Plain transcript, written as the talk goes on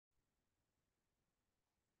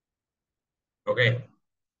Okay.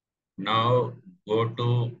 Now go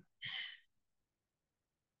to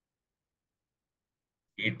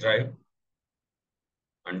E drive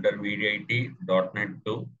under VDIT.NET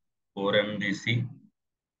to Core MVC.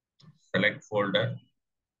 Select folder.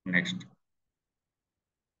 Next.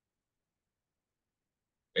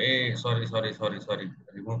 Hey, sorry.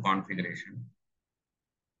 Remove configuration.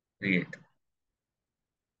 Create.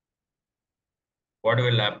 What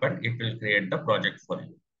will happen? It will create the project for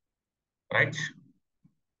you. Right?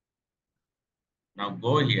 Now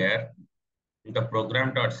go here. In the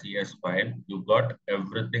program.cs file, you got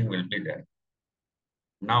everything will be there.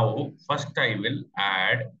 Now, first I will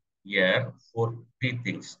add here 40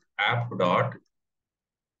 things. App.use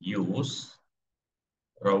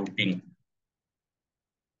routing.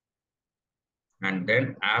 And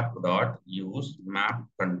then app.use map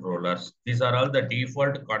controllers. These are all the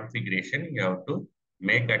default configuration you have to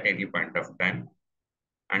make at any point of time.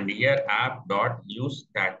 And here app.use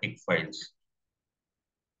static files.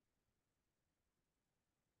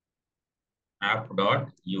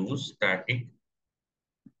 App.use static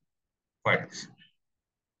files.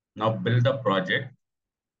 Now build the project.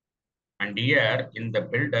 And here in the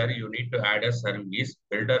builder, you need to add a service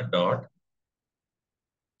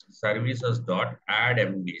builder.services.add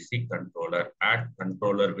MVC controller, add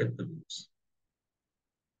controller with views.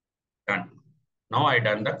 Done. Now I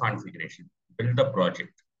done the configuration, build the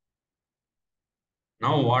project.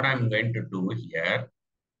 Now what I'm going to do here,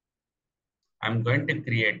 I'm going to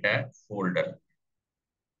create a folder.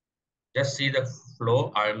 Just see the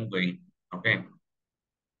flow I'm going, okay?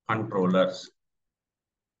 Controllers.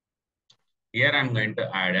 Here I'm going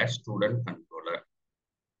to add a student controller.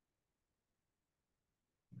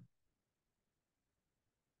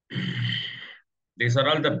 These are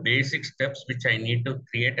all the basic steps which I need to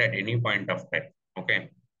create at any point of time,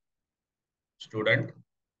 okay? Student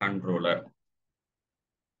controller,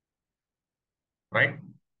 right?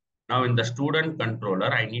 Now in the student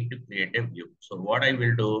controller, I need to create a view. So what I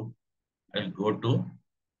will do, I'll go to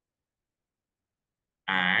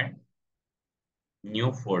add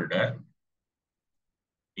new folder,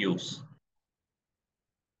 views,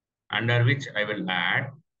 under which I will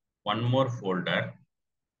add one more folder,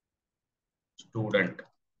 student.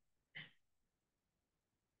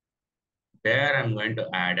 There I'm going to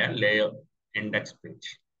add a layout index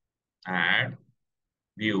page, add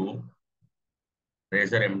view,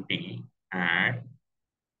 razor empty, add.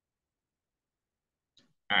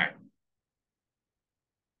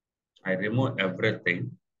 I remove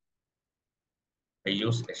everything. I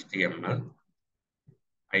use HTML.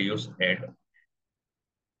 I use head.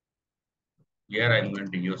 Here I'm going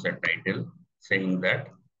to use a title saying that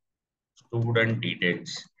student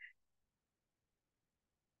details.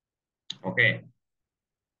 Okay.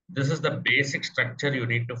 This is the basic structure you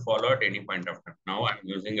need to follow at any point of time. Now I'm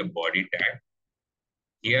using a body tag.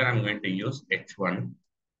 Here I'm going to use H1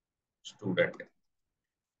 student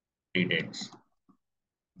details.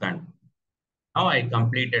 Done. Now I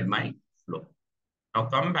completed my flow. Now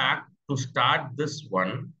come back to start this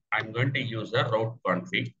one. I'm going to use a route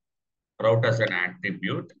config. Route as an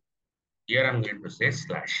attribute. Here I'm going to say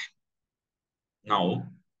slash. Now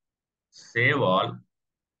save all.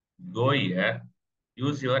 Go here.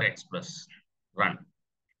 Use your Express. Run.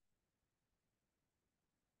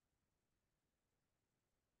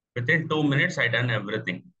 Within 2 minutes, I done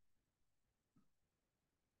everything.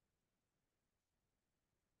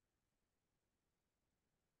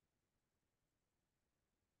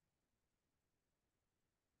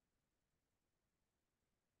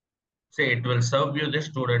 Say it will serve you the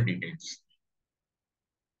student details.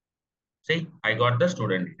 See, I got the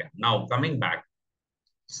student detail. Now coming back,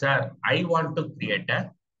 sir, I want to create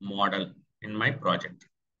a model in my project.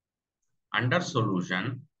 Under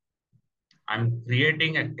solution, I'm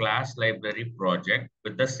creating a class library project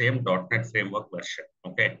with the same .NET framework version.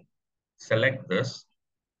 Okay. Select this.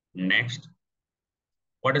 Next.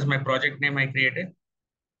 What is my project name I created?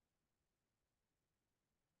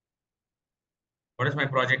 What is my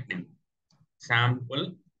project name?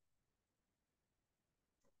 Sample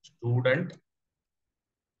student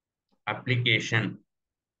application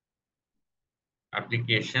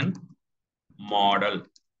model.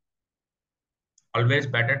 Always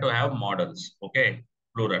better to have models. Okay.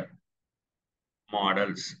 Plural.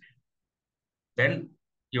 Models. Then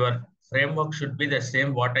your framework should be the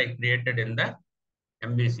same what I created in the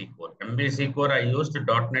MVC Core. MVC Core I used .NET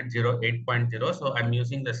 8.0, so I'm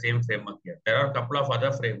using the same framework here. There are a couple of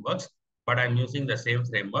other frameworks, but I'm using the same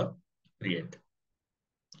framework. Create.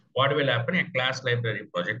 What will happen? A class library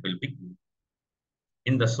project will be created.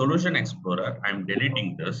 In the Solution Explorer, I'm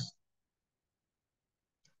deleting this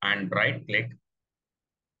and right-click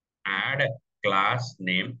add a class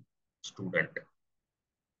name student.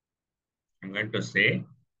 I'm going to say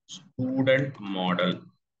student model,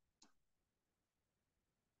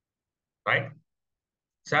 right?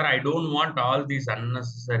 Sir, I don't want all these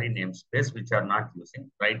unnecessary namespace which are not using.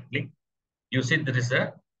 Right click. You see there is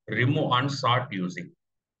a remove unsort using.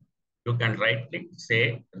 You can right click,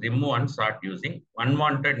 say remove unsort using.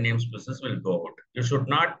 Unwanted namespaces will go out. You should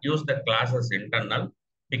not use the class as internal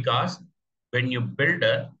because when you build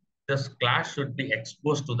this class should be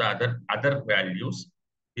exposed to the other values.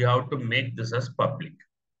 You have to make this as public.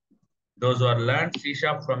 Those who are learned C#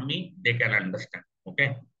 from me, they can understand.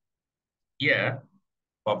 Okay. Here,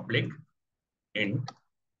 public int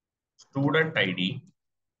student ID.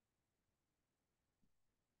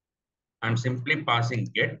 I'm simply passing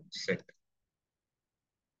get set.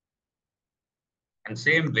 And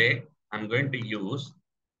same way, I'm going to use,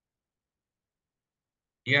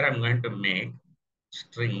 here I'm going to make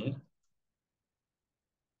string.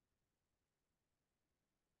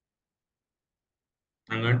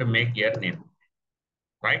 I'm going to make your name,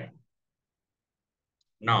 right?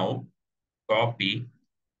 Now, copy.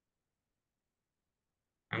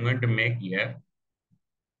 I'm going to make here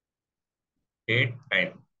date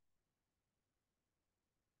time.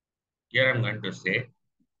 Here I'm going to say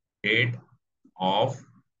date of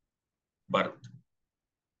birth.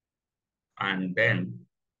 And then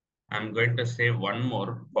I'm going to say one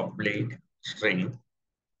more public string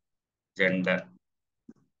gender.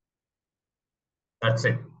 That's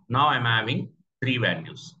it. Now I'm having 3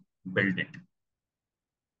 values. Build it.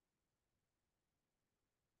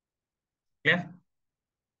 Clear?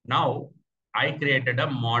 Now I created a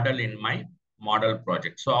model in my model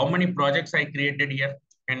project. So how many projects I created here?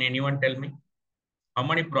 Can anyone tell me? How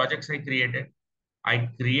many projects I created? I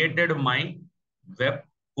created my web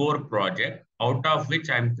core project, out of which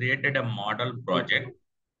I'm created a model project.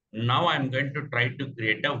 Now I'm going to try to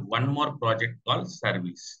create a one more project called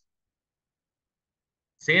service.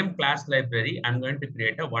 Same class library, I'm going to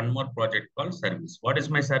create a one more project called service. What is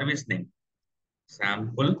my service name?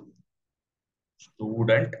 Sample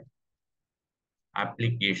student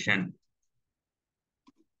application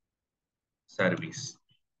service.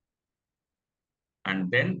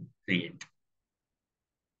 And then create.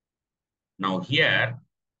 Now here,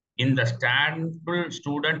 in the sample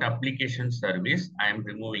student application service, I am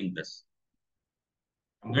removing this.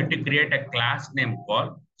 I'm going to create a class name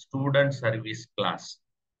called student service class.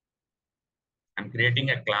 I'm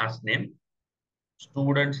creating a class name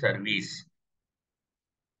student service.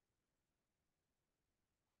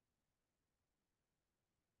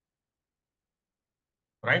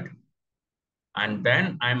 Right? And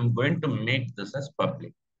then I'm going to make this as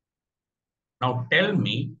public. Now tell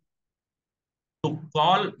me to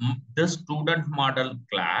call this student model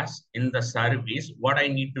class in the service, what I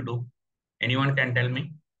need to do. Anyone can tell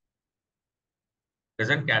me?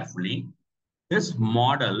 Listen carefully. This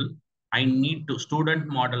model, I need to, student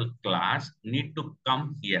model class need to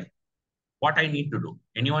come here. What I need to do?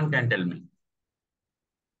 Anyone can tell me?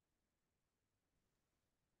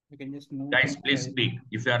 You can just move. Guys, please speak.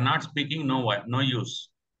 If you are not speaking, no use.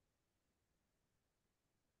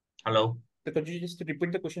 Hello? So could you just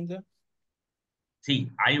repeat the question, sir? See,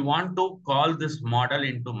 I want to call this model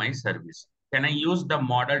into my service. Can I use the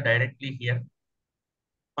model directly here?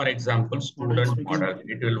 For example, student model,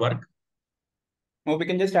 it will work. Or we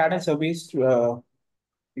can just add a service to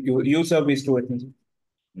use service to it.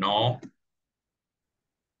 No.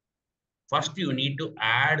 First, you need to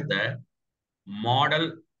add the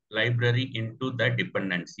model library into the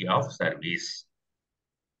dependency of service.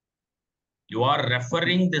 You are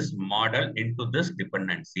referring this model into this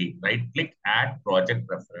dependency. Right click, add project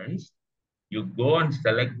reference. You go and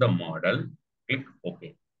select the model, click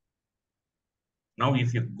OK. Now,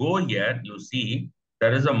 if you go here, you see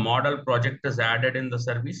there is a model project is added in the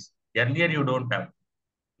service. Earlier, you don't have.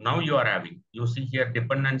 Now you are having. You see here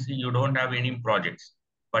dependency, you don't have any projects.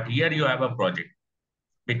 But here you have a project.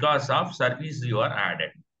 Because of service you are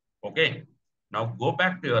added. Okay. Now go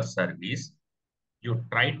back to your service. You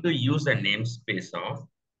try to use a namespace of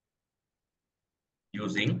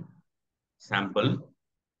using sample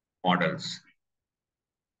models.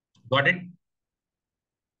 Got it?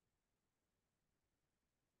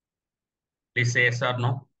 Please say yes or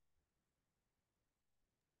no.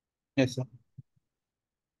 Yes, sir.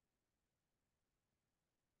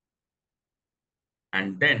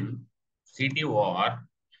 And then CTOR,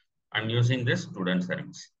 I'm using this student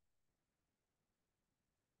service.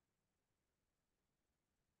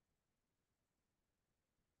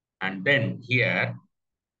 And then here,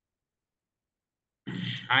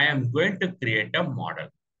 I am going to create a model.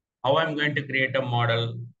 How I'm going to create a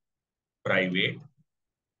model? private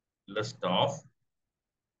list of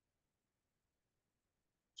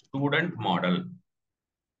student model.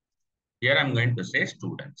 Here I'm going to say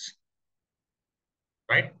students,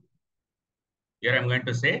 right? Here I'm going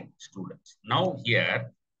to say students. Now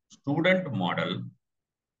here, student model.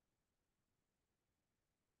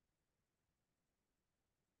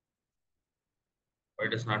 Why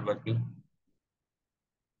it is not working?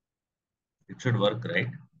 It should work, right?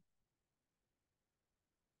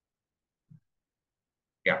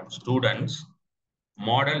 Yeah, students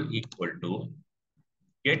model equal to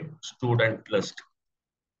get student list,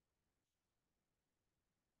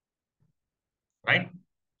 right?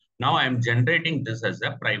 Now I'm generating this as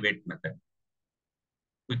a private method.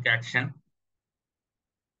 Quick action,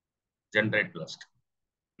 generate list.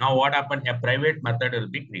 Now what happened? A private method will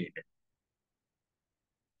be created.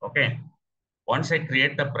 Okay. Once I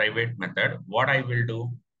create the private method, what I will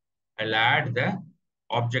do? I'll add the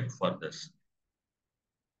object for this.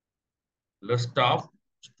 List of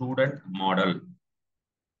student model.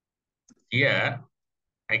 Here,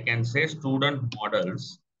 I can say student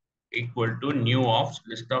models equal to new of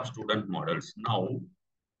list of student models. Now,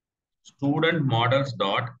 student models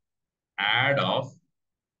dot add of,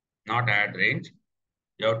 not add range.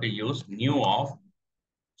 You have to use new of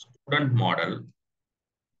student model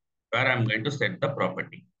where I'm going to set the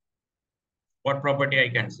property. What property I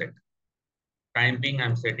can set? Time being,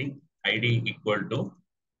 I'm setting ID equal to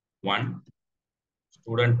 1,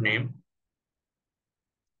 student name.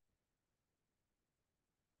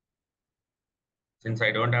 Since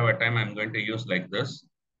I don't have a time, I'm going to use like this.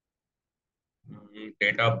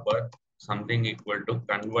 Date of birth, something equal to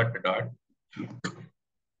convert dot.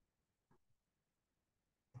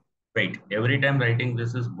 Wait, every time writing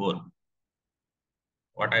this is bore.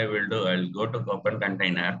 What I will do, I'll go to open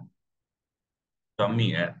container, come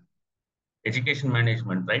here, education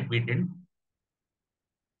management, right? We did.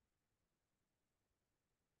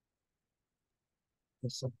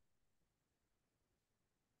 Yes, sir.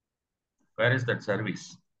 Where is that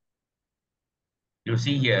service? You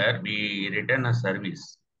see here, we return a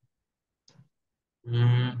service.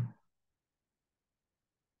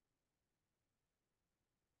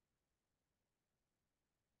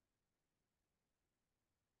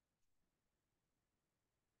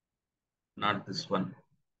 Not this one.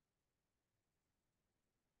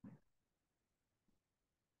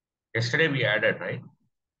 Yesterday we added, right?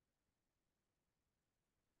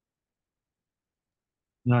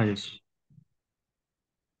 Yes.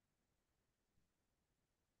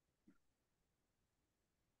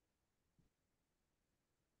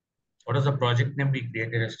 What is the project name we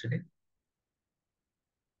created yesterday?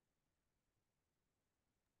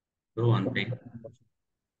 Do one thing.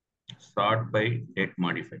 Sort by date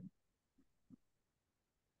modified.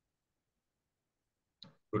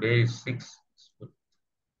 Today is 6.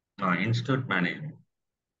 Institute management.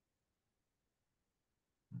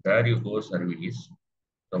 There you go, service.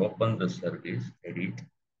 So open the service, edit.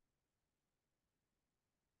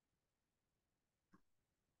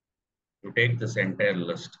 You take this entire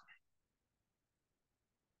list.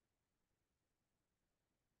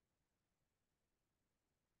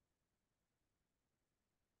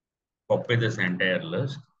 Copy this entire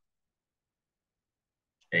list.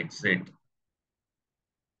 Exit.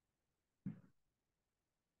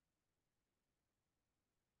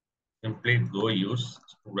 Simply go use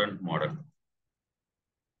student model.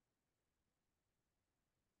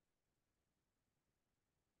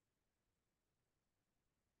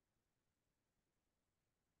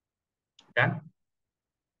 Done.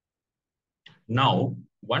 Now,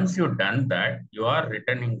 once you've done that, you are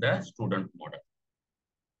returning the student model.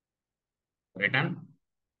 Return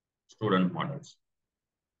student models.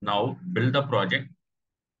 Now, build the project.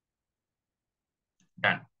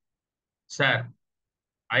 Done. Sir,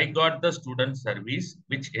 I got the student service,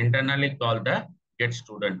 which internally called the get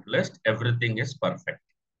student list. Everything is perfect.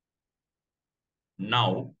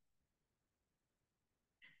 Now,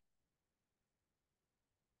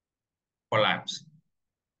 collapse.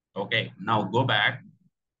 Okay, now go back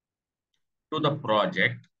to the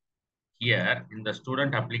project. Here in the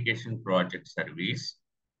student application project service,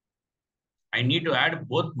 I need to add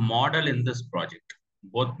both model in this project,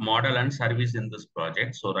 both model and service in this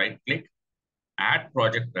project. So right click, add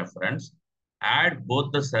project reference, add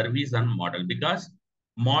both the service and model, because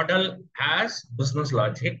model has business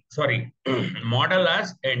logic. Sorry, model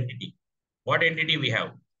as entity. What entity we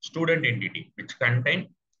have? Student entity, which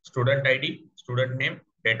contain student ID, student name,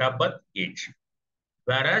 date of birth, age.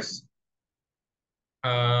 Whereas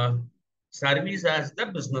service as the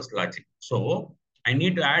business logic. So I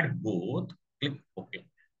need to add both. Click OK.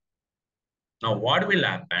 Now what will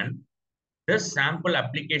happen? This sample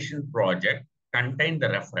application project contains the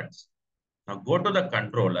reference. Now go to the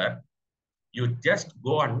controller. You just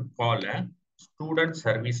go and call a student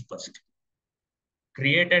service first.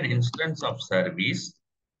 Create an instance of service.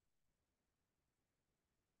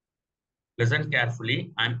 Listen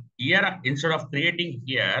carefully. And here, instead of creating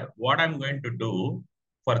here, what I'm going to do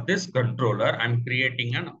for this controller, I'm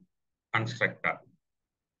creating a constructor.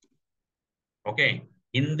 Okay.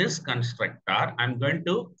 In this constructor, I'm going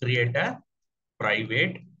to create a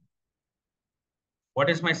private. What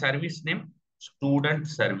is my service name? Student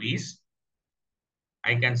service.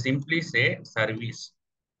 I can simply say service.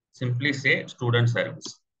 Simply say student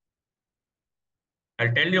service.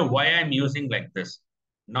 I'll tell you why I'm using like this.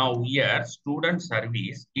 Now here, student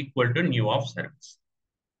service equal to new of service.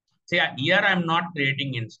 See, here I'm not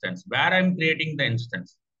creating instance. Where I'm creating the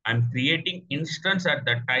instance? I'm creating instance at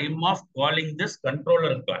the time of calling this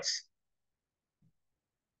controller class.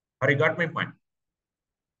 Have you got my point?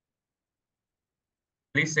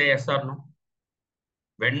 Please say yes or no.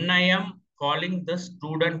 When I am calling the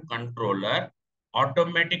student controller,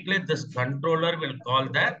 automatically this controller will call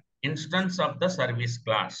the instance of the service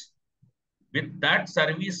class. With that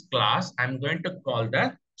service class, I'm going to call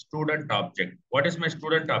the student object. What is my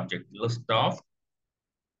student object? List of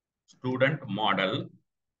student model.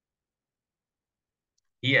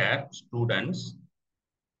 Here, students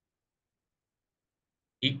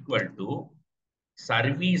equal to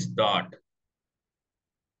service dot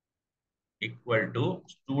equal to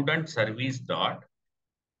student service dot.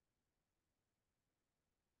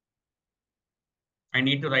 I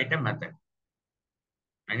need to write a method.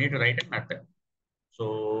 I need to write a method.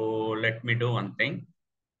 So let me do one thing.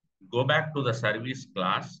 Go back to the service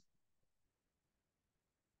class.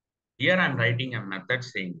 Here I'm writing a method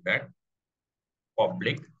saying that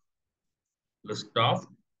public list of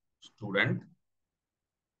student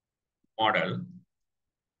model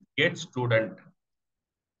get student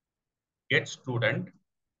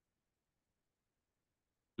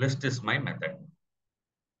list is my method.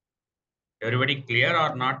 Everybody clear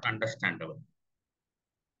or not understandable?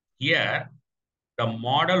 Here, the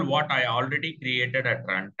model what I already created at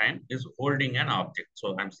runtime is holding an object.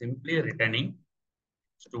 So I'm simply returning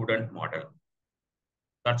student model.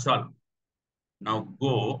 That's all. Now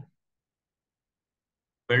go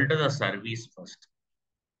build the service first.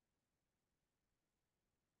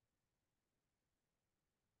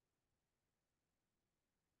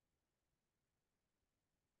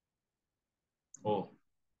 Oh,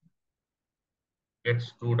 get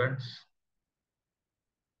students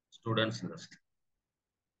list.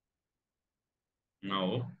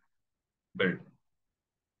 Now build.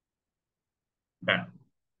 Done.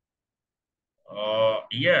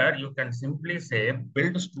 Here you can simply say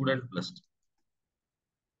build student list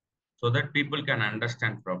so that people can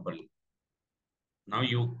understand properly. Now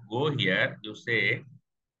you go here, you say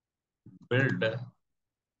build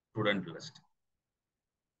student list.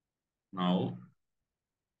 Now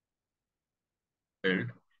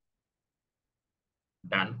build.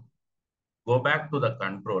 Done. Go back to the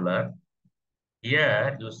controller.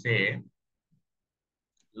 Here you say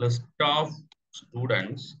list of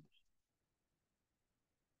students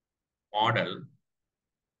model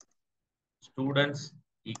students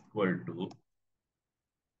equal to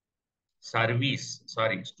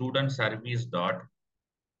student service dot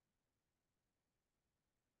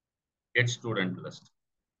get student list.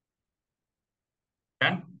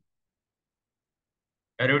 Done.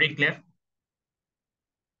 Everybody clear?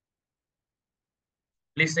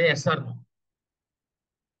 Please say yes or no.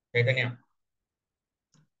 Chaitanya,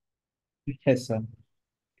 Yes, sir.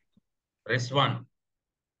 press 1.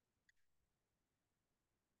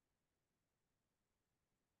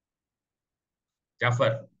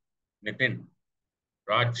 Jafar, Nitin,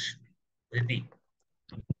 Raj, Priti.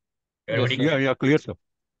 Yes, Everybody clear? yeah, clear, sir.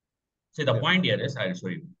 See, the Yeah. point here is I'll show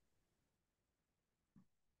you.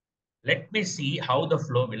 Let me see how the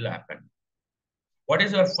flow will happen. What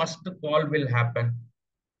is your first call will happen?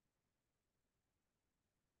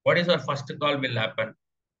 What is your first call will happen?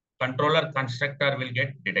 Controller constructor will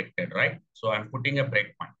get detected, right? So I'm putting a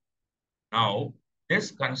breakpoint. Now, this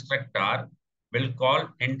constructor will call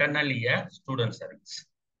internally a student service.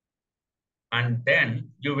 And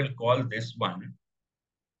then you will call this one.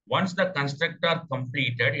 Once the constructor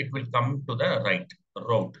completed, it will come to the right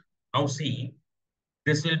route. Now see,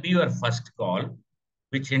 this will be your first call,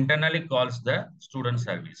 which internally calls the student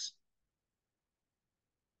service.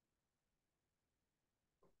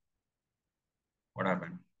 What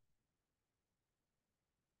happened?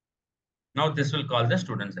 Now this will call the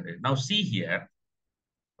student service. Now see here,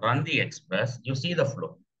 run the express, you see the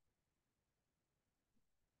flow.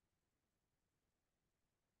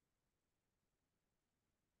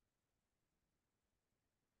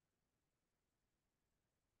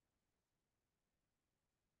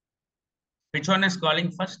 Which one is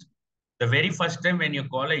calling first? The very first time when you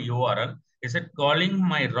call a URL, is it calling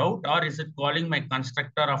my route or is it calling my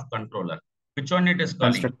constructor of controller? Which one it is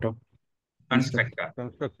calling? Constructor. Constructor.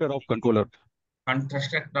 Constructor of controller.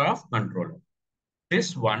 Constructor of controller.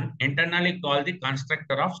 This one internally called the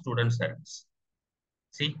constructor of student service.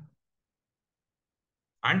 See?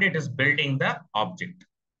 And it is building the object.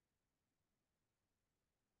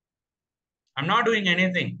 I'm not doing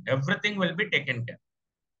anything. Everything will be taken care.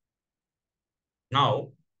 Now,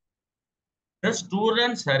 the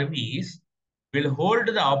student service will hold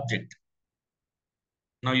the object.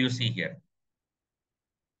 Now you see here.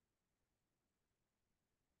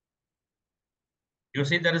 You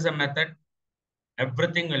see there is a method.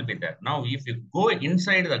 Everything will be there. Now, if you go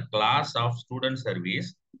inside the class of student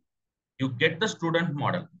service, you get the student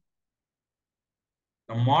model.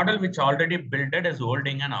 The model which already built it is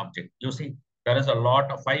holding an object. You see, there is a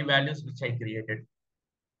lot of 5 values which I created.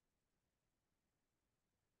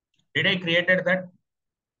 Did I created that?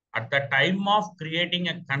 At the time of creating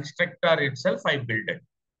a constructor itself, I built it.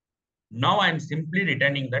 Now I'm simply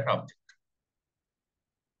returning that object.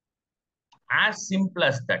 As simple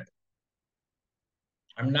as that.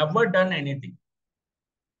 I've never done anything.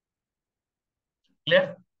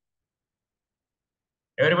 Clear?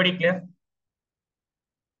 Everybody clear?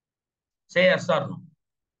 Say yes or no.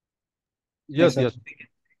 Yes, Yes, yes. sir.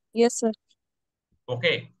 Yes, sir.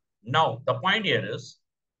 Okay. Now the point here is,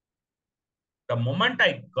 the moment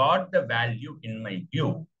I got the value in my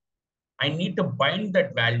view, I need to bind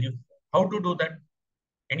that value. How to do that?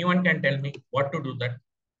 Anyone can tell me what to do that?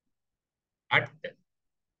 At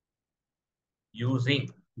using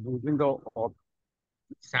Using the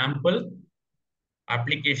sample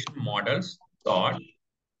application models dot.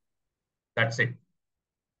 That's it.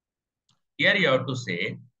 Here you have to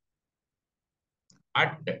say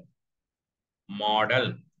at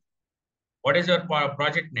model. What is your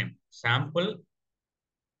project name? Sample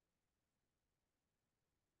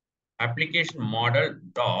application model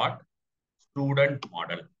dot student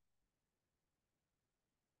model.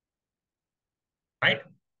 Right?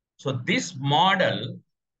 So this model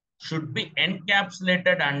should be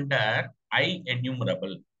encapsulated under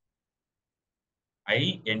enumerable.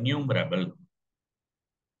 Enumerable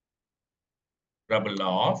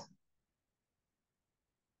of.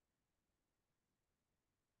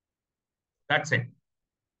 That's it.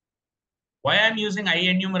 Why I'm using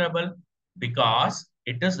enumerable? Because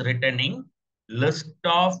it is returning list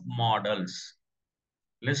of models,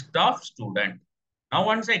 list of student. Now,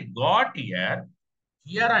 once I got here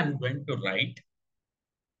I'm going to write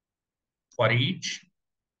for each.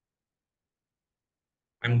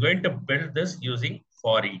 I'm going to build this using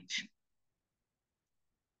for each.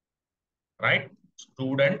 Right?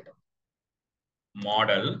 Student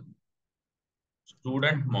model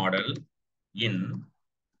in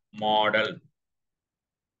model.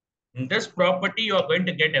 In this property, you are going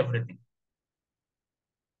to get everything.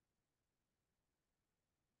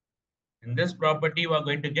 In this property, you are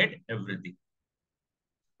going to get everything.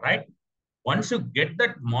 Right? Once you get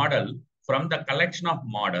that model from the collection of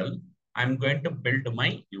model, I'm going to build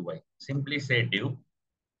my UI. Simply say div.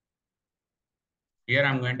 Here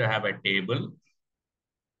I'm going to have a table.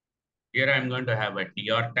 Here I'm going to have a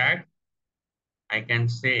tr tag. I can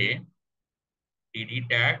say td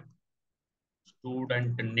tag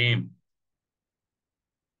student name.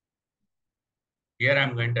 Here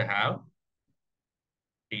I'm going to have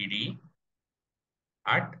td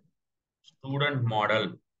at student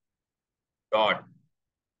model dot.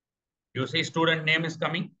 You see student name is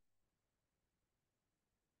coming.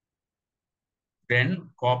 Then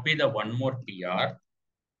copy the one more tr,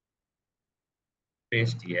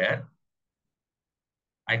 paste here.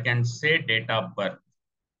 I can say date of birth.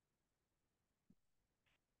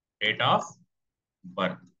 Date of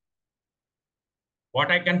birth.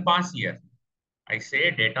 What I can pass here? I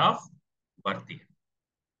say date of birth here.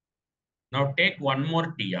 Now take one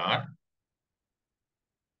more tr,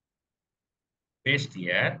 paste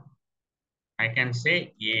here. I can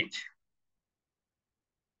say age.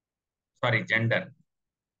 Sorry, gender.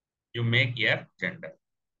 You make here gender.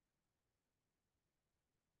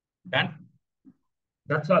 Done.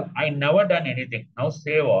 That's all. I never done anything. Now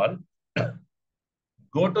save all.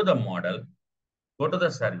 Go to the model. Go to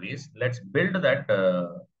the service. Let's build that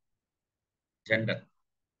gender.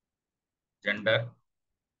 Gender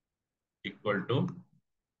equal to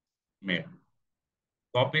male.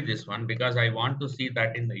 Copy this one because I want to see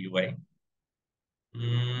that in the UI.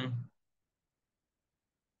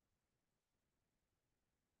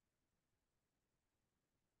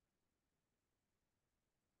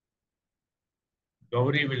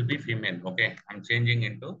 Gauri will be female. Okay, I'm changing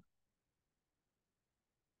into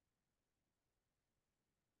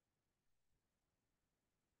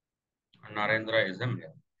Narendra is a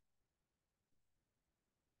male.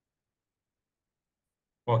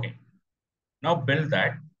 Okay. Now build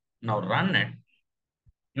that. Now run it.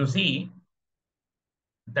 You see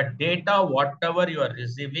the data, whatever you are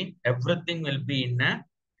receiving, everything will be in a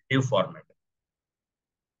div format.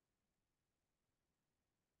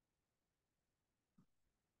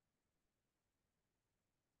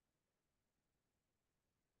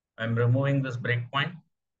 I'm removing this breakpoint,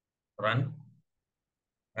 run.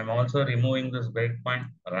 I'm also removing this breakpoint,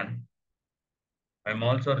 run. I'm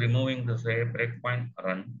also removing this breakpoint,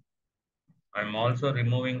 run. I'm also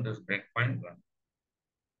removing this breakpoint, run.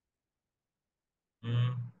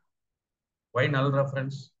 Why null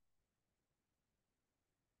reference?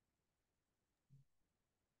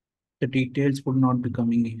 The details would not be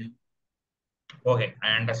coming here. Okay,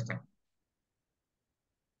 I understand.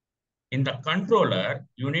 In the controller,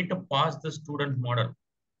 you need to pass the student model,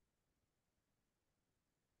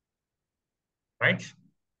 right?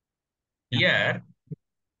 Here,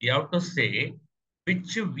 you have to say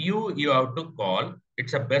which view you have to call.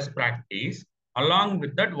 It's a best practice. Along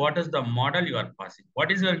with that, what is the model you are passing?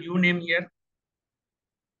 What is your view name here?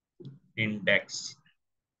 Index.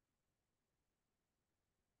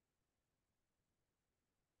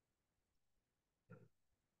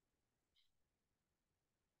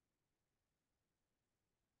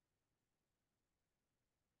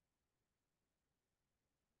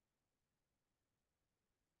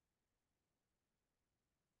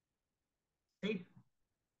 See,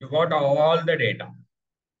 you got all the data.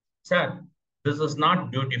 Sir, this is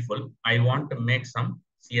not beautiful. I want to make some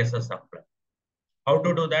CSS apply. How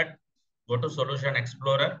to do that? Go to Solution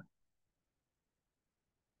Explorer.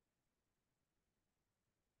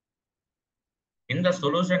 In the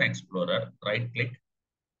Solution Explorer, right click,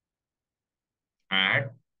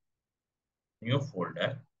 add new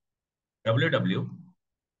folder, www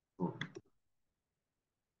root.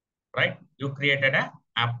 Right? You created a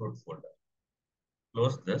app root folder.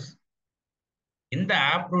 Close this. In the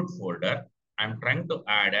app root folder, I'm trying to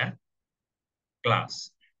add a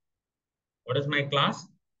class. What is my class?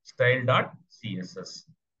 Style.css.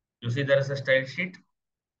 You see there is a style sheet.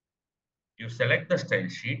 You select the style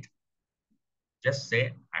sheet. Just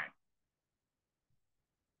say add.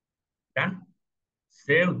 Done.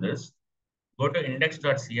 Save this. Go to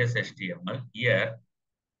index.cshtml. Here,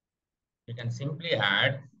 you can simply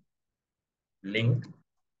add link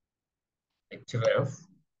href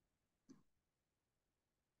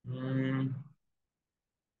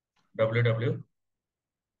www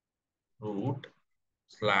root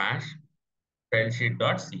slash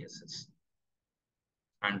stylesheet.css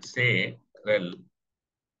and say rel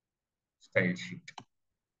style sheet.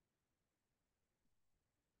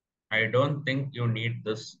 I don't think you need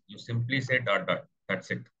this. You simply say dot dot.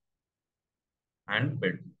 That's it. And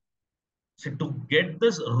build. So to get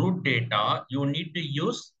this root data, you need to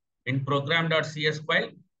use in program.cs file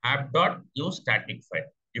app.use static file.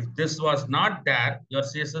 If this was not there, your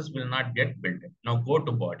CSS will not get built. Now go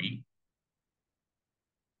to body,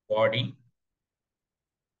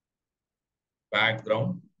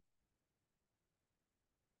 background,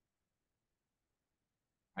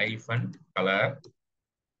 hyphen, color,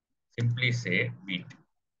 simply say beat.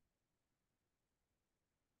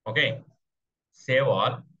 Okay, save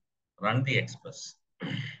all, run the express.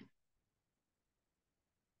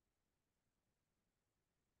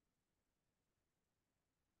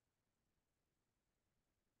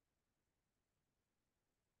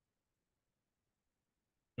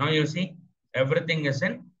 Now you see, everything is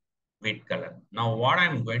in wheat color. Now what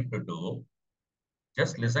I'm going to do,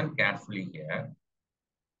 just listen carefully here.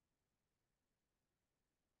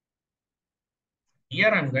 Here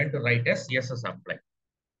I'm going to write a CSS apply.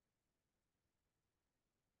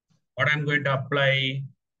 What I'm going to apply,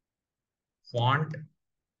 font,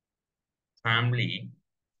 family,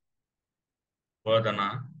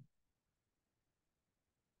 Verdana,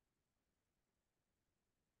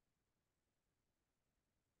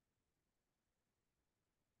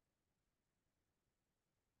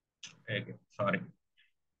 okay, sorry,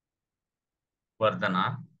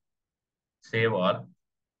 Verdana, save all,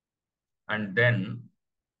 and then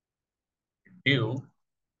div,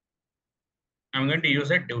 I'm going to use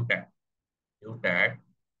a div tag,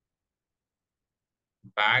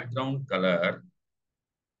 background color,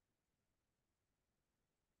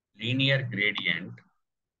 linear gradient,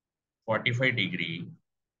 45-degree,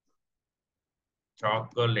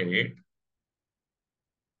 chocolate,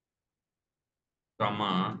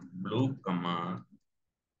 comma, blue, comma,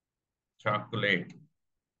 chocolate,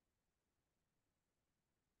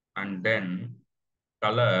 and then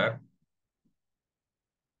color,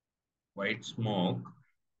 white smoke,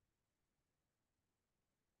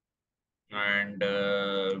 and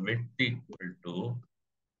width equal to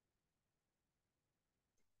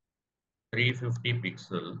 350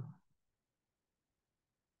 pixel,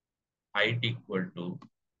 height equal to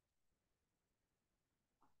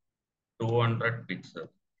 200 pixel,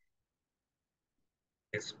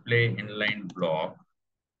 display inline block.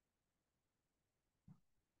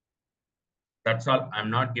 That's all.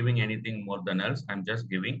 I'm not giving anything more than else. I'm just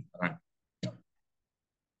giving run.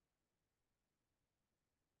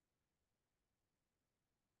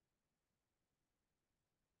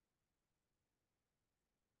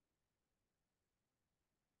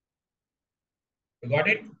 You got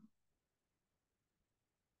it?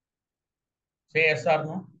 Say yes or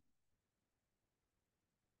no.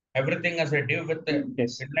 Everything as a div with the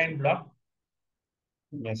Yes. inline block.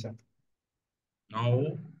 Yes, sir.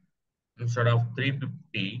 Now, instead of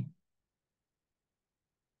 350,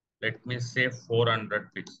 let me say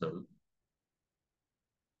 400 pixel.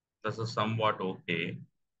 This is somewhat okay.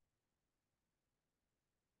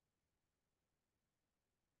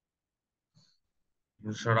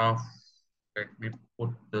 Instead of, let me put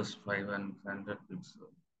this 500 pixel.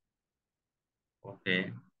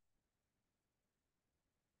 Okay.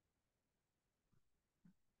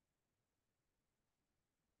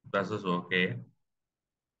 This is okay.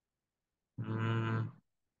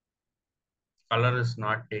 Color is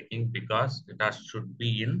not taking because it has should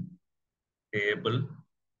be in table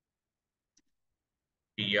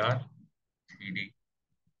tr cd.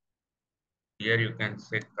 Here you can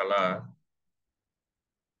say color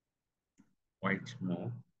white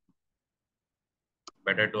smoke.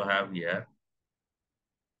 Better to have here.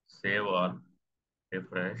 Save all,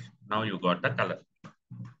 refresh. Now you got the color.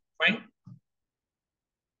 Fine.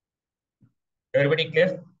 Everybody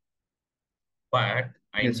clear? But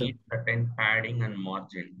I Yes, sir. need certain padding and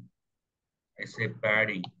margin. I say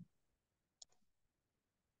padding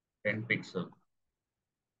 10 pixel,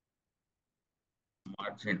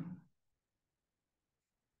 margin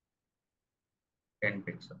 10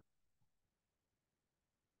 pixel.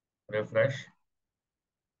 Refresh.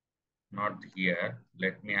 Not here.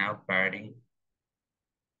 Let me have padding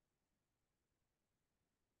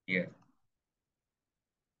here.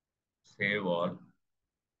 Save all.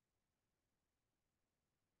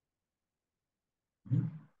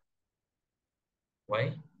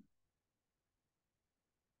 Why?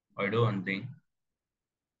 I do one thing.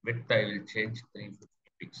 Width I will change 350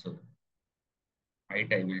 pixel.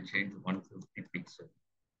 Height I will change 150 pixel.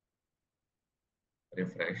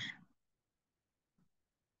 Refresh.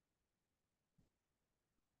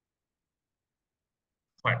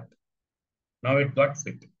 Fine. Now it got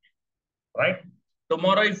fit. Right?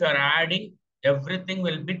 Tomorrow if you are adding, everything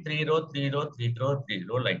will be 3 row, 3 row, 3 row, 3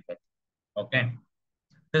 row like that. Okay.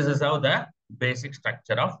 This is how the basic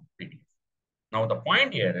structure of PDF. Now the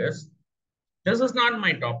point here is, this is not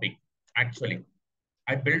my topic actually.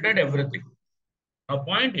 I built everything. The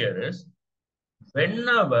point here is,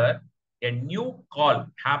 whenever a new call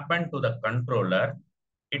happened to the controller,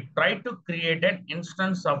 it tried to create an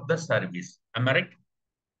instance of the service. Am I right?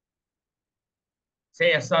 Say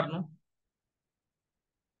yes or no.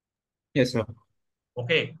 Yes, sir.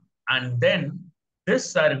 Okay. And then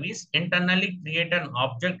this service internally create an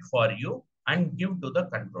object for you and give to the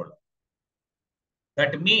controller.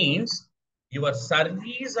 That means your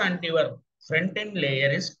service and your front-end layer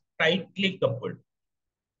is tightly coupled.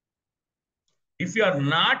 If you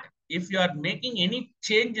are making any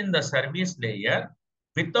change in the service layer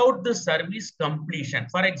without the service completion,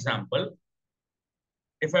 for example,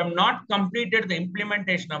 if I'm not completed the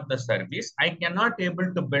implementation of the service, I cannot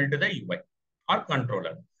able to build the UI or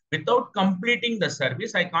controller. Without completing the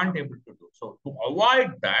service, I can't able to do. So to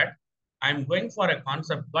avoid that, I'm going for a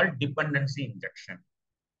concept called dependency injection.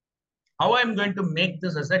 How I'm going to make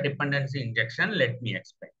this as a dependency injection, let me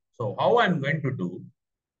explain. So how I'm going to do,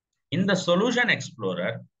 in the solution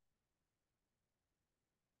explorer,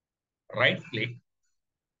 right click,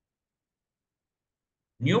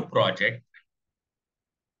 new project,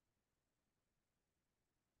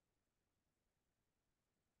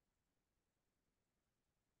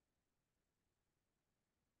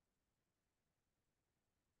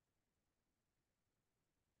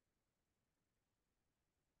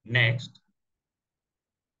 next,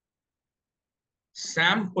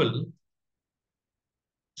 sample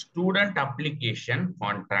student application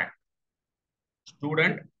contract.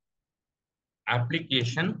 Student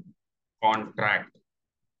application contract.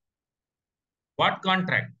 What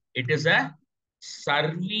contract? It is a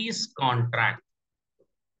service contract.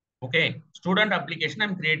 Okay, student application,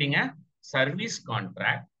 I'm creating a service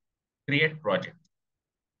contract, create project.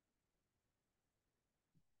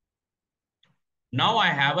 Now I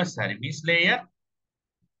have a service layer.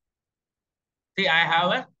 See, I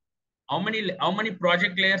have a how many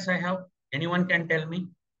project layers I have? Anyone can tell me?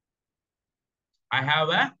 I have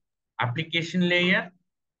a application layer.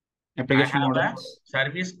 I Application have a models.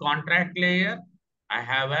 service contract layer. I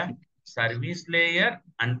have a service layer,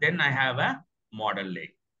 and then I have a model layer.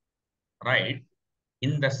 Right?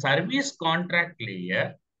 In the service contract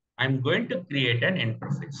layer, I'm going to create an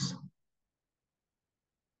interface.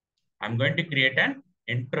 I'm going to create an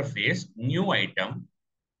interface, new item,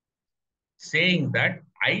 saying that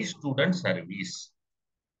iStudent service.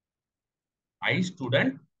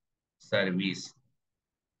 iStudent service.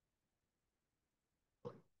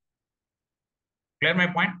 Clear my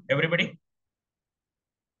point, everybody?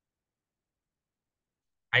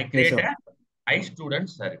 I Yes, create sir. a iStudent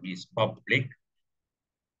service public.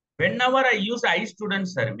 Whenever I use iStudent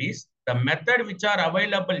service, the method which are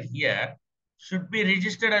available here should be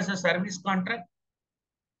registered as a service contract.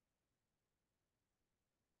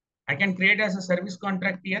 I can create as a service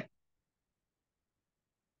contract here,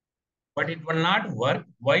 but it will not work.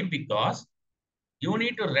 Why? Because you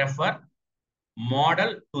need to refer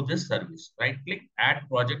model to this service. Right click, add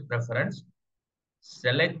project reference,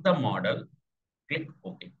 select the model, click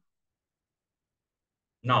OK.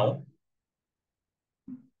 Now,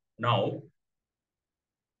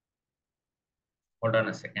 hold on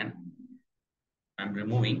a second. I'm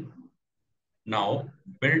removing. Now,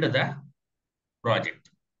 build the project.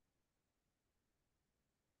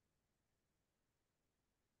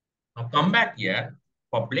 Now, come back here,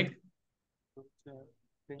 public,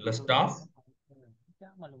 list of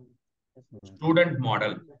student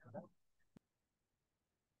model,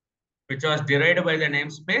 which was derived by the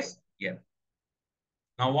namespace here.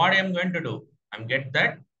 Now, what I'm going to do, I'm get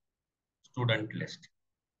that student list.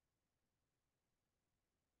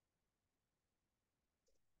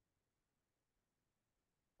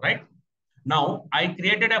 Right? Now, I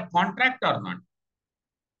created a contract or not?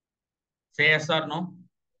 Say yes or no.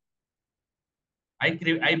 I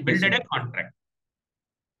built a contract.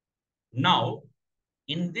 Now,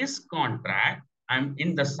 in this contract, I'm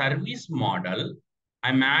in the service model,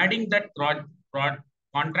 I'm adding that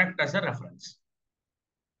contract as a reference.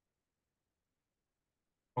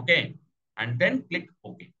 Okay. And then click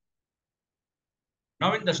OK.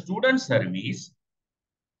 Now, in the student service,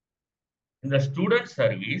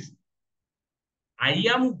 I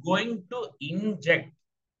am going to inject,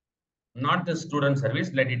 not the student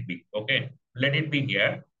service, let it be. Okay. Let it be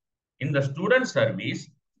here. In the student service,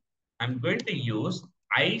 I'm going to use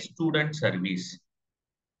iStudent service.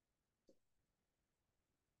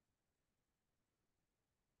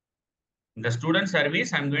 In the student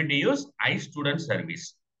service, I'm going to use iStudent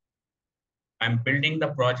service. I'm building the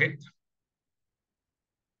project.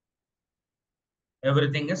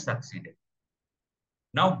 Everything is succeeded.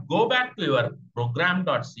 Now go back to your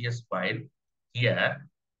program.cs file here.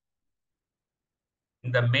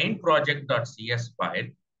 In the main project.cs file,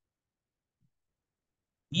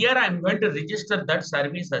 here I'm going to register that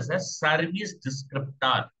service as a service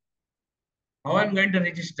descriptor. How I'm going to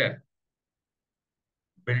register?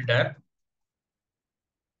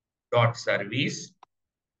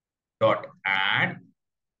 Builder.service.add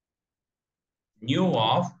new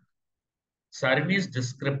of service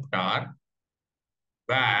descriptor,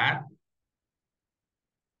 where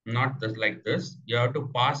not this like this, you have to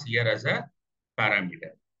pass here as a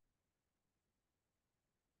parameter.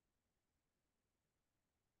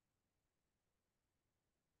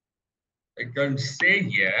 I can say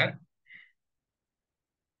here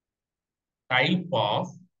type of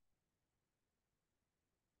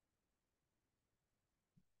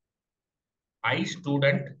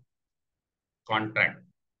iStudent contract,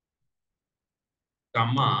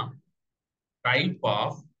 comma, type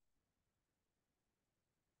of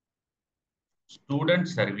student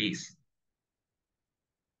service,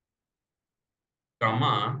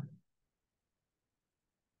 comma,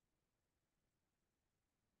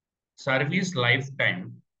 service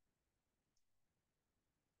lifetime,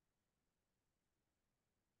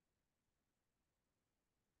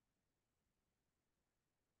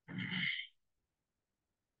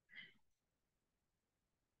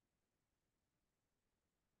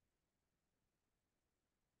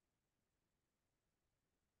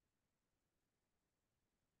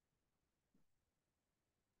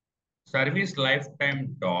 service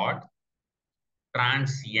lifetime dot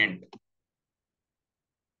transient.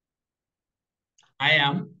 I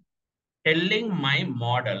am telling my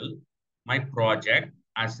model, my project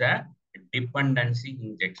as a dependency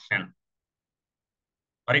injection.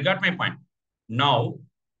 Or you got my point? Now,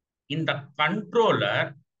 in the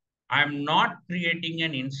controller, I'm not creating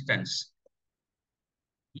an instance.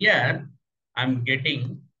 Here, I'm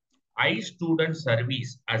getting iStudent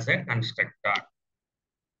service as a constructor.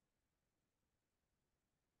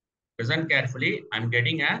 Listen carefully. I'm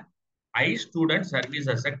getting a iStudent service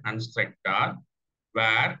as a constructor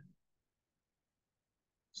where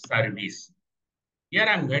service. Here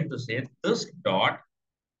I'm going to say this dot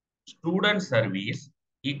student service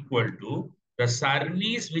equal to the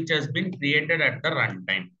service which has been created at the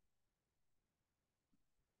runtime.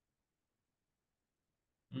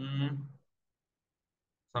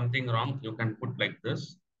 Something wrong, you can put like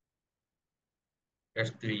this.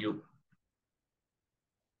 Just to you.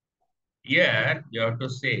 Here you have to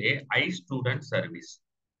say iStudent service.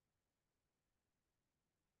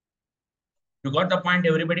 You got the point,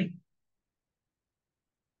 everybody?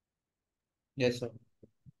 Yes, sir.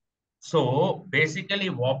 So basically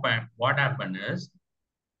what happened is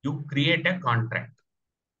you create a contract.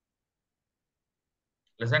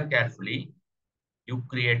 Listen carefully. You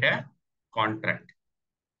create a contract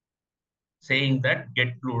saying that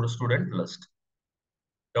get student list.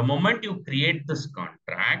 The moment you create this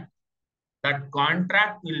contract, that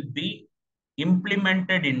contract will be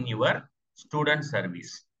implemented in your student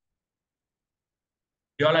service.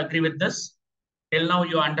 You all agree with this? Till now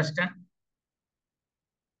you understand?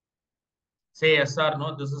 Say yes or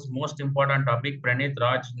no. This is most important topic. Pranit,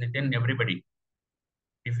 Raj, Nitin, everybody.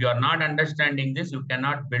 If you are not understanding this, you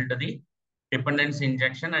cannot build the dependency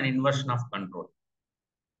injection and inversion of control.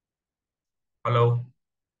 Hello?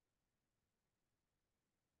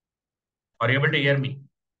 Are you able to hear me?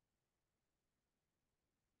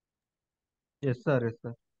 Yes, sir. Yes,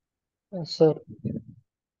 sir. Yes, sir.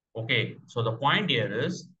 Okay, so the point here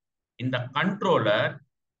is in the controller,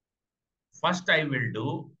 first I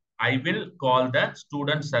will call the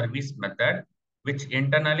student service method, which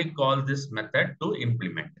internally call this method to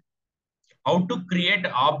implement. How to create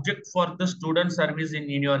object for the student service in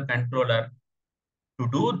your controller? To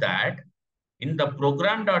do that, in the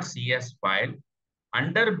program.cs file,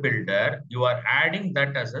 under builder, you are adding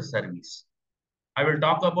that as a service. I will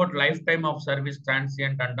talk about lifetime of service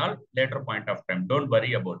transient and all later point of time. Don't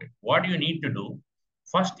worry about it. What you need to do,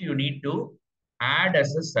 first you need to add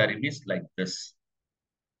as a service like this.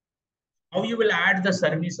 How you will add the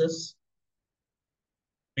services?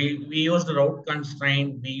 We used route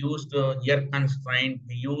constraint, we used year constraint,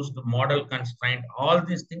 we used model constraint. All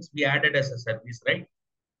these things we added as a service, right?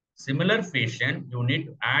 Similar fashion, you need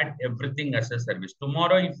to add everything as a service.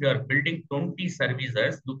 Tomorrow, if you are building 20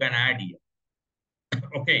 services, you can add here.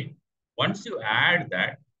 Okay. Once you add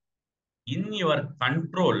that, in your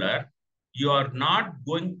controller, you are not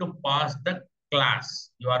going to pass the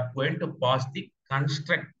class. You are going to pass the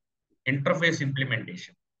construct interface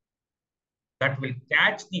implementation. That will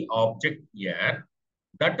catch the object here.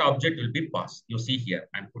 That object will be passed. You see here,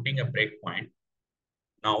 I'm putting a breakpoint.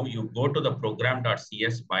 Now you go to the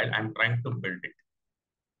program.cs file. I'm trying to build it.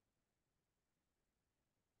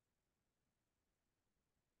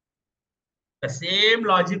 The same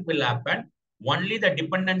logic will happen. Only the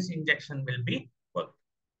dependency injection will be worked.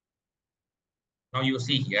 Now you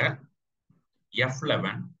see here,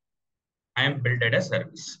 F11, I am builded a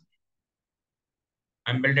service.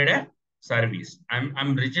 I'm builded a service.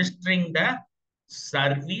 I'm registering the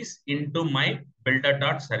service into my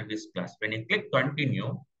builder.service class. When you click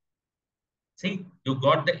continue, see, you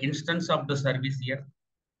got the instance of the service here.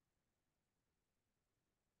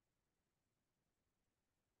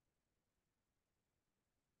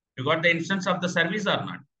 You got the instance of the service or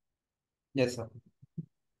not? Yes, sir.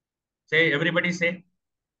 Say, everybody say.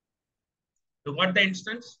 You got the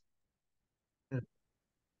instance? Yes.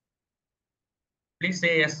 Please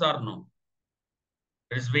say yes or no.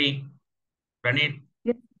 Rizvi, Pranit,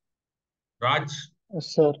 Yes. Raj,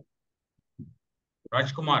 Yes, sir.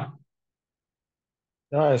 Rajkumar.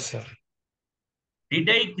 Yes, sir. Did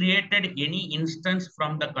I created any instance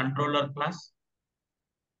from the controller class?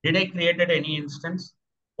 Did I created any instance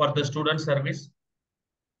for the student service?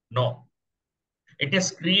 No. It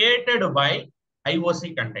is created by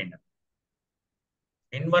IOC container.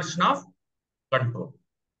 Inversion of control.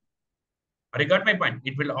 You got my point?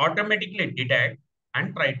 It will automatically detect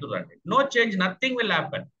and try to run it. No change, nothing will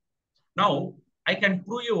happen. Now, I can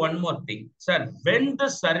prove you one more thing. Sir, when the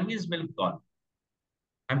service will call,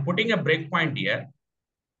 I'm putting a breakpoint here.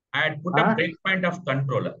 I had put a breakpoint of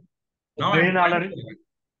controller. Now I'm trying to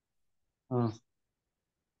run.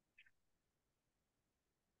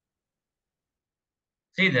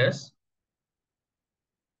 See this.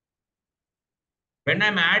 When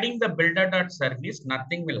I'm adding the builder.service,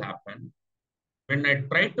 nothing will happen. When I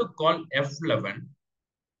try to call F11,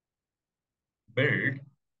 build,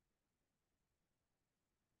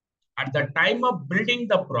 At the time of building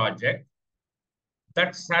the project,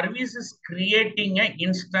 that service is creating an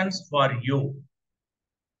instance for you.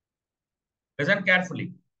 Listen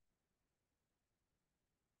carefully.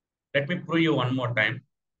 Let me prove you one more time.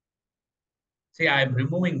 See, I am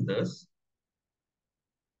removing this.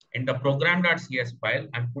 In the program.cs file,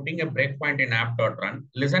 I'm putting a breakpoint in app.run.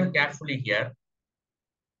 Listen carefully here.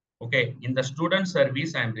 Okay, in the student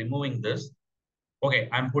service, I'm removing this. Okay,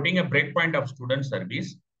 I'm putting a breakpoint of student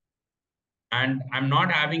service. And I'm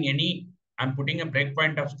not having any, I'm putting a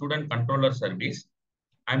breakpoint of student controller service.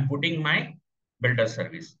 I'm putting my builder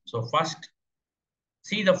service. So first,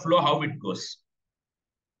 see the flow, how it goes.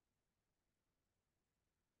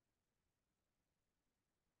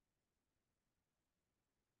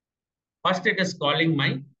 First, it is calling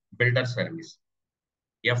my builder service.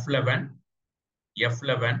 F11,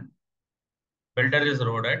 F11, builder is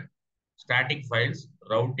loaded, static files,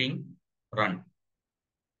 routing, run.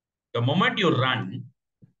 The moment you run,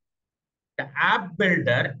 the app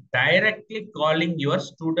builder directly calling your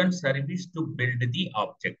student service to build the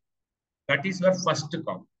object. That is your first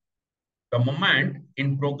call. The moment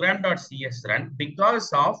in program.cs run,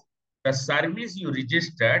 because of the service you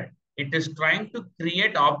registered, it is trying to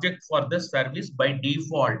create object for the service by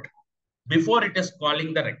default before it is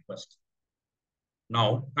calling the request.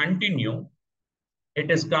 Now continue. It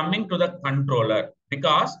is coming to the controller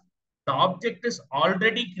because the object is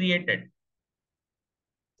already created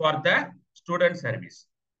for the student service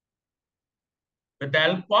with the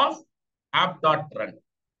help of app.run.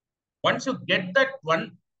 Once you get that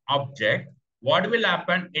one object, what will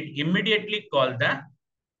happen? It immediately call the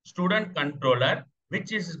student controller,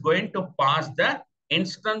 which is going to pass the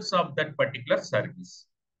instance of that particular service.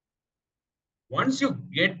 Once you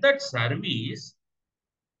get that service,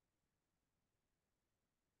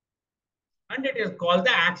 and it is called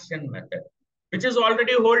the action method, which is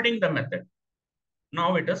already holding the method.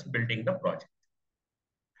 Now it is building the project.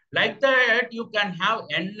 Like that, you can have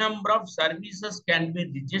n number of services can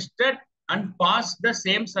be registered and pass the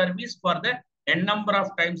same service for the n number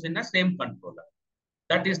of times in the same controller.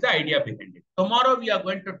 That is the idea behind it. Tomorrow we are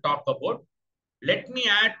going to talk about, let me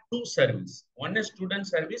add two services. One is student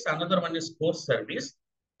service, another one is course service.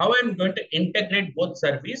 How I'm going to integrate both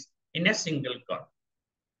service in a single call.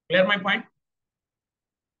 Clear my point?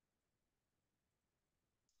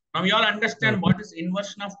 Now you all understand what is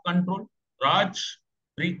inversion of control. Raj,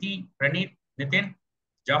 Preeti, Praneet, Nitin,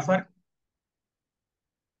 Jafar.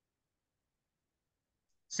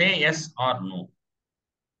 Say yes or no.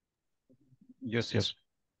 Yes, yes.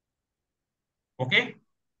 Okay.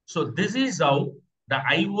 So this is how the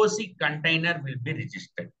IOC container will be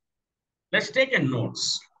registered. Let's take a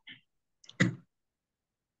notes.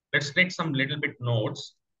 Let's take some little bit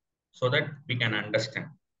notes so that we can understand.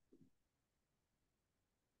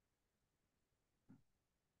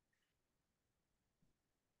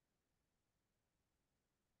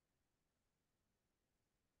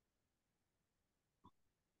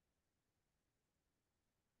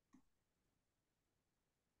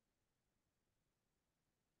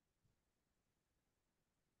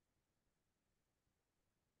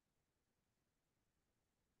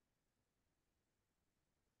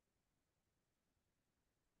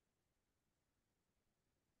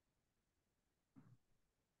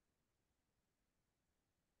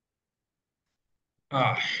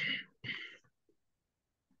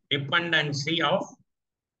 Dependency of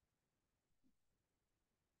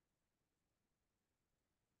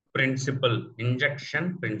principle,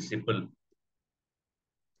 injection principle.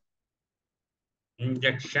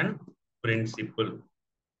 Injection principle.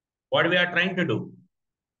 What we are trying to do?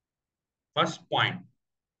 First point,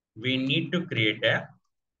 we need to create a,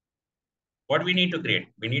 what we need to create?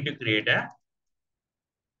 We need to create a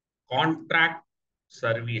contract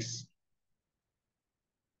service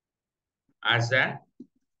as a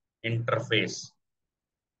interface.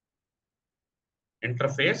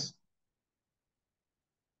 Interface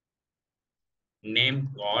name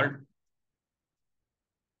called,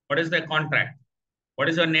 what is the contract? What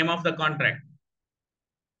is the name of the contract?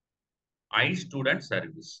 iStudent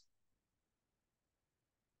service.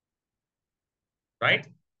 Right?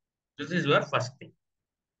 This is your first thing.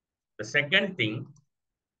 The second thing,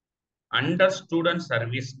 under student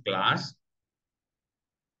service class,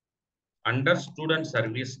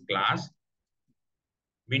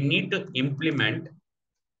 we need to implement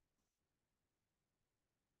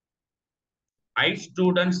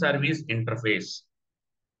iStudent service interface.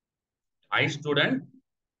 iStudent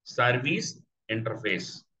service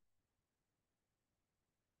interface.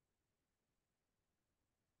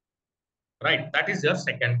 Right, that is your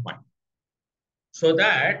second point. So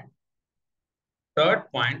that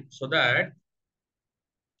Third point, so that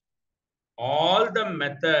all the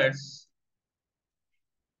methods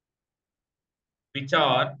which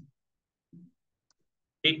are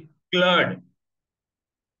declared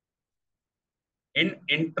in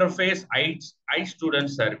interface I student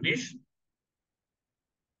service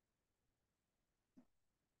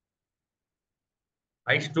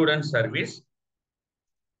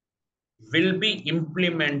will be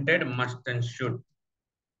implemented must and should.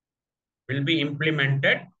 Will be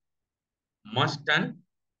implemented must and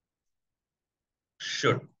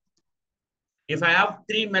should. If I have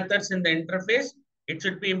three methods in the interface, it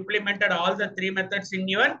should be implemented all the three methods in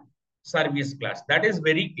your service class. That is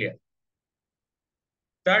very clear.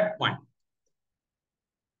 Third point.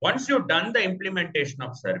 Once you've done the implementation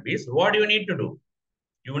of service, what do you need to do?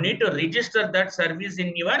 You need to register that service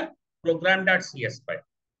in your program.cs file.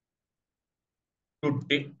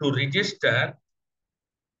 To register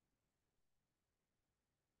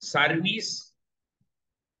service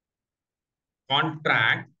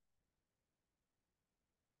contract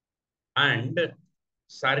and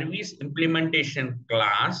service implementation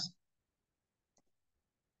class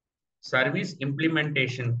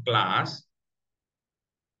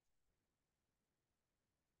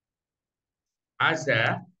as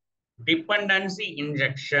a dependency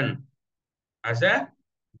injection.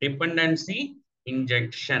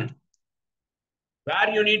 Where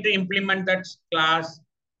you need to implement that class,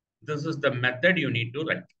 this is the method you need to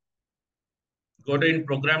write. Go to in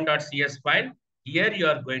program.cs file. Here you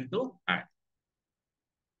are going to add.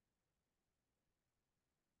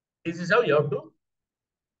 This is how you have to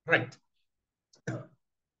write.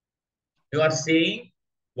 You are saying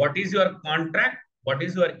what is your contract, what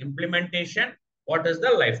is your implementation, what is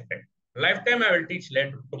the lifetime. Lifetime I will teach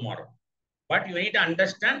later tomorrow. But you need to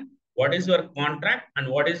understand what is your contract and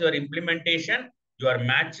what is your implementation. You are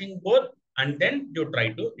matching both and then you try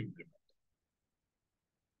to implement.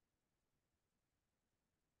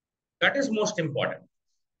 That is most important,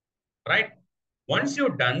 right? Once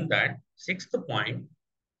you've done that, sixth point,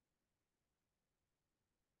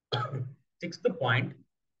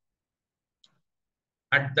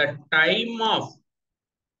 at the time of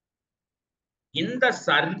in the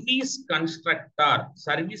service constructor,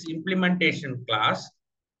 service implementation class,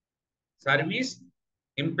 service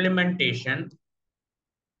implementation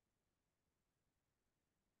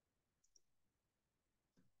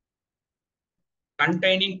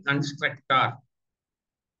containing constructor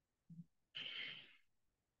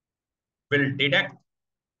will detect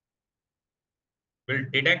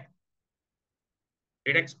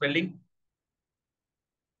spelling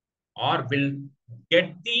or will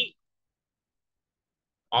get the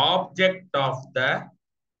object of the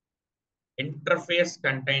interface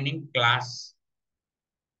containing class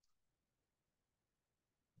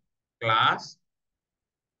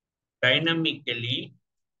dynamically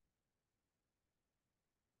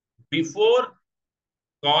before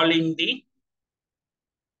calling the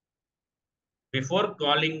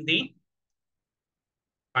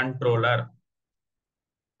controller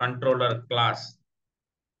class.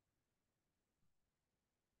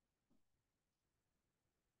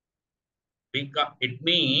 Because it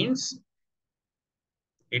means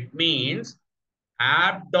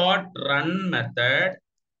app.run method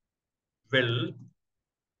will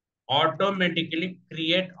automatically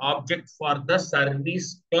create object for the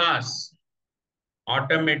service class.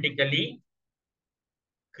 Automatically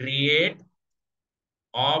create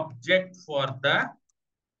object for the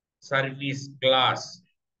service class.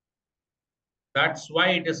 That's why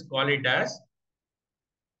it is called it as,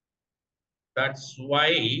 that's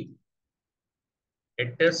why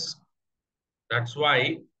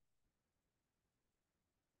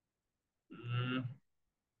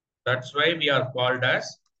we are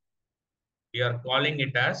calling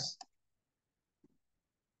it as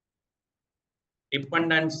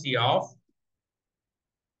dependency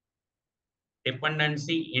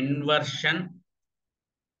inversion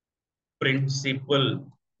principle,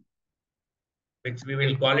 which we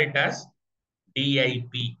will call it as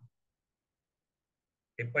DIP.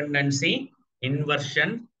 Dependency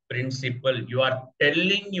inversion principle. You are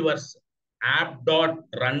telling your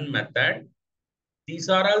app.run method, these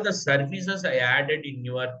are all the services I added in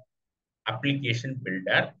your application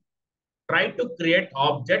builder. Try to create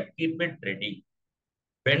object, keep it ready.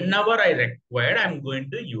 Whenever I require, I'm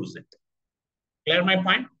going to use it. Clear my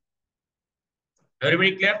point?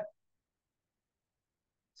 Everybody clear?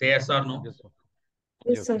 Say yes or no? Yes, sir.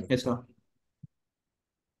 Yes, sir. Yes, sir.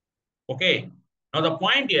 Okay. Now the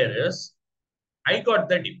point here is, I got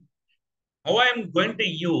the tip. How I am going to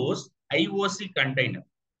use IOC container.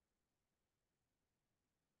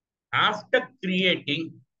 After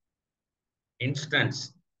creating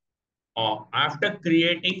instance or after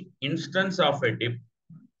creating instance of a div,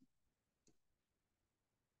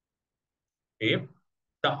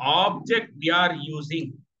 the object we are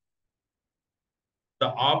using,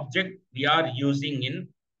 in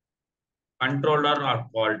controller are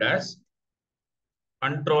called as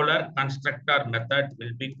controller constructor method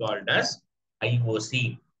will be called as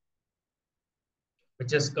IOC,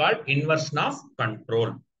 which is called inversion of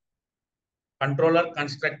control. Controller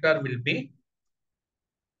constructor will be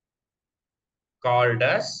called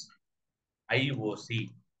as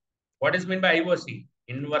IOC. What is meant by IOC?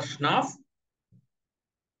 Inversion of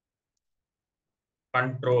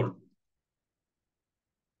control.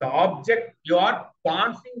 The object you are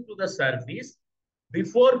passing to the service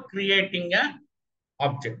before creating an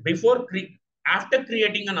object, after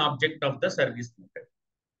creating an object of the service method.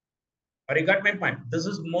 You got my point? This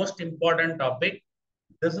is most important topic.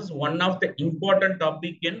 This is one of the important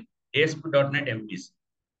topic in ASP.NET MVC.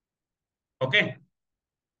 Okay.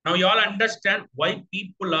 Now you all understand why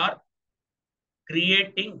people are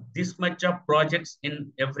creating this much of projects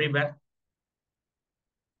in everywhere.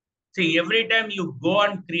 See, every time you go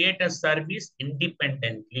and create a service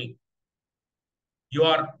independently,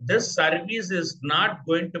 this service is not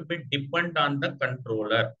going to be dependent on the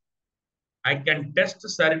controller. I can test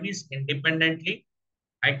service independently.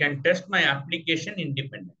 I can test my application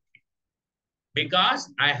independently because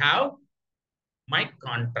I have my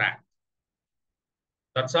contract.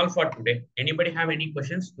 That's all for today. Anybody have any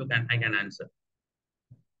questions? I can answer.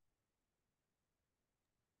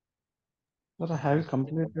 Sir, have you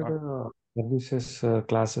completed services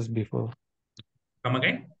classes before? Come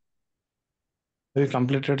again? Have you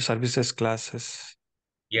completed services classes?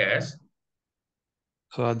 Yes.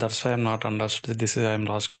 So that's why I'm not understood. This is I'm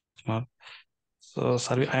lost. So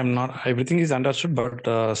I am not. Everything is understood, but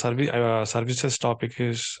services topic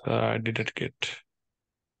is didn't get.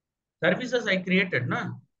 Services I created,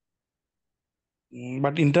 no?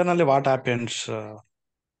 But internally, what happens?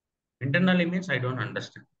 Internally means I don't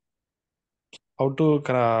understand. How to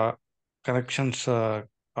corrections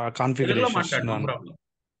configuration No problem.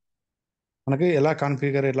 మనకి ఎలా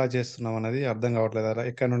configure ఎలా చేస్తున్నాం అనేది అర్థం కావట్లేదు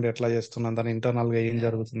ఎక్కడ నుండి ఎట్లా చేస్తున్నాం దాని ఇంటర్నల్ గా ఏం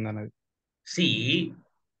జరుగుతుంది అనేది See,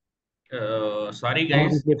 sorry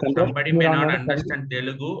guys, somebody may not understand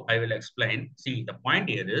Telugu. I will explain. See, the point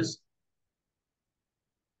here is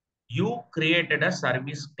you created a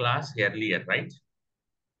service class earlier, right?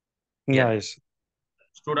 Yes.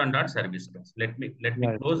 Student.service class. Let me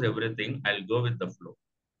close everything. I'll go with the flow.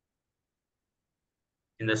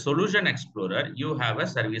 In the Solution Explorer, you have a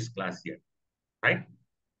service class here, right?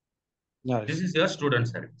 Yes. This is your student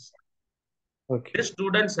service. Okay. This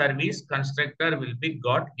student service constructor will be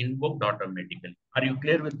got invoked automatically. Are you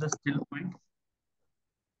clear with this still point?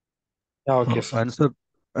 Yeah, okay, sir.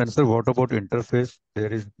 Answer, what about interface?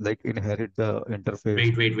 There is like inherit the interface.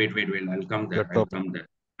 Wait.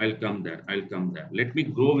 I'll come there. Let me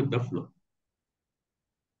go with the flow.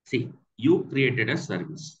 See, you created a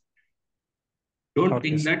service. Don't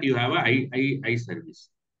think that you have a I service.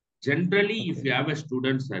 Generally, if you have a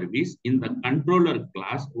student service in the controller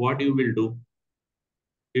class, what you will do?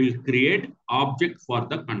 You will create object for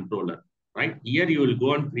the controller, right? Here you will go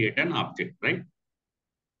and create an object, right?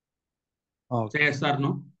 Say yes or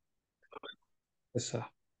no? Yes, sir.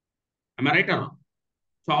 Am I right or no?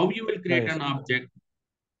 So how you will create an object?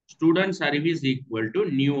 Student service equal to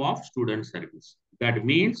new of student service. That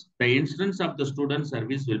means the instance of the student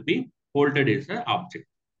service will be folded as an object.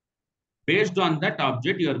 Based on that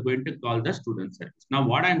object, you are going to call the student service. Now,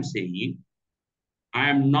 what I'm saying, I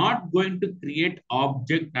am not going to create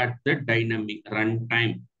object at the dynamic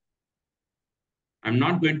runtime. I'm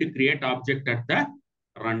not going to create object at the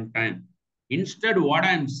runtime. Instead, what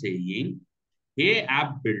I'm saying, hey,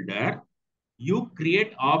 app builder, you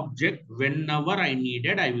create object whenever I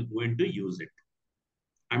needed, I will going to use it.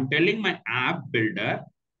 I'm telling my app builder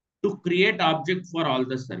to create object for all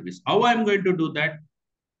the service. How I'm going to do that?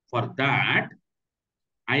 For that,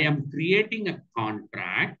 I am creating a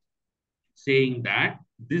contract saying that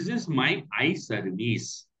this is my I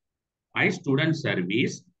service, my student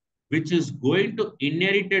service, which is going to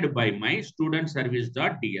inherited by my student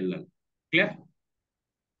service.dll. Clear?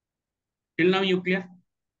 Till now you clear?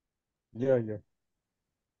 Yeah.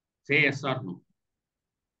 Say yes or no.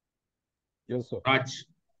 Yes, sir. Raj.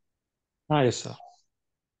 Yes, sir.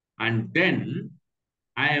 And then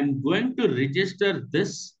I am going to register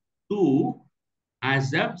this to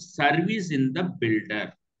as a service in the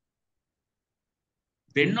builder.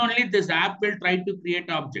 Then only this app will try to create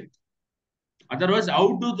object. Otherwise, how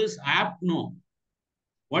do this app know?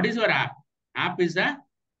 What is your app? App is a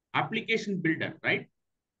application builder, right?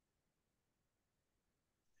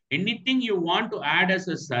 Anything you want to add as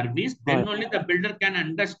a service, then only the builder can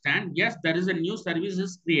understand, yes, there is a new service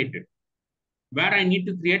is created where I need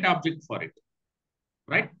to create object for it,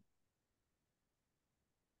 right?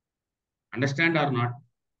 Understand or not?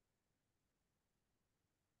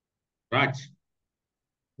 Raj?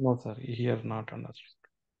 No, sir, here not understood.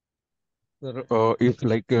 Sir, if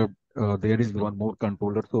like there is one more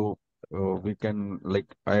controller, so we can like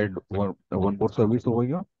add one more service over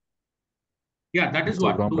here. Yeah, that is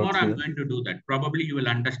what. Program Tomorrow I'm .cs. going to do that. Probably you will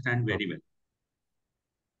understand very well.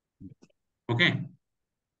 Okay.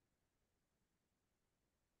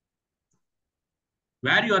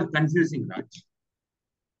 Where you are confusing, Raj?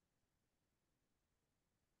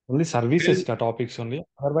 Only services the topics only.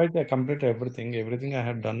 Otherwise, I completed everything. Everything I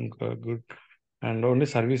had done good. And only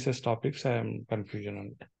services topics I am confusion on.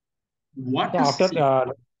 What So is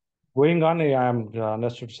after going on, I am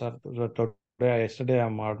understood, sir. Yesterday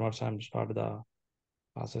I'm onwards I'm start the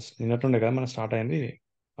process. నిన్నట్టుండే కదా మనం start అయింది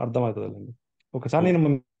అర్థమవుతుందండి. ఒకసారి నేను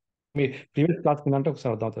మీ previous class వినంటే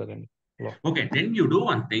ఒకసారి అర్థమవుతుందండి. Okay, then you do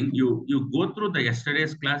one thing. You go through the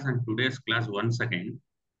yesterday's class and today's class once again.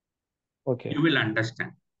 Okay. You will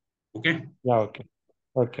understand. Okay. Yeah. Okay.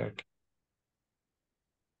 Okay. Okay.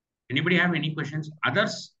 Anybody have any questions?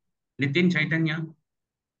 Others? Nitin, Chaitanya,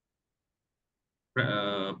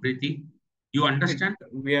 Preeti, you understand?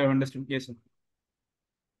 We have understood. Yes, sir.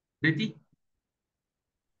 Preeti?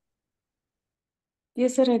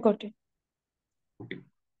 Yes, sir, I got it. Okay.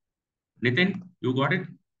 Nitin, you got it?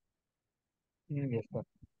 Yes, sir.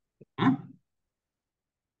 Huh?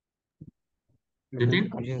 Nitin?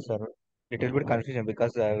 Confusion, sir. Little bit confusion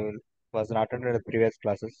because I was not attended the previous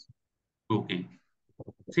classes. Okay.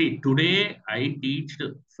 See, today I teach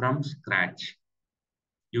from scratch.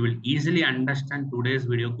 You will easily understand today's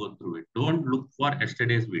video, go through it. Don't look for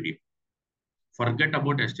yesterday's video. Forget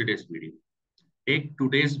about yesterday's video. Take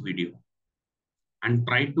today's video and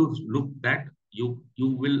try to look that you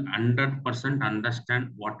will 100% understand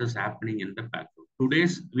what is happening in the background.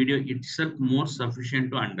 Today's video itself more sufficient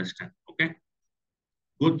to understand. Okay,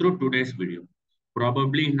 go through today's video.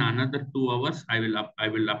 Probably in another 2 hours I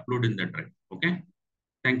will upload in the drive. Okay,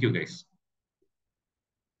 thank you guys.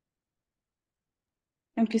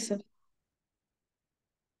 Thank you, sir.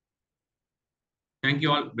 Thank you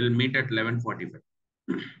all. We'll meet at 11:45.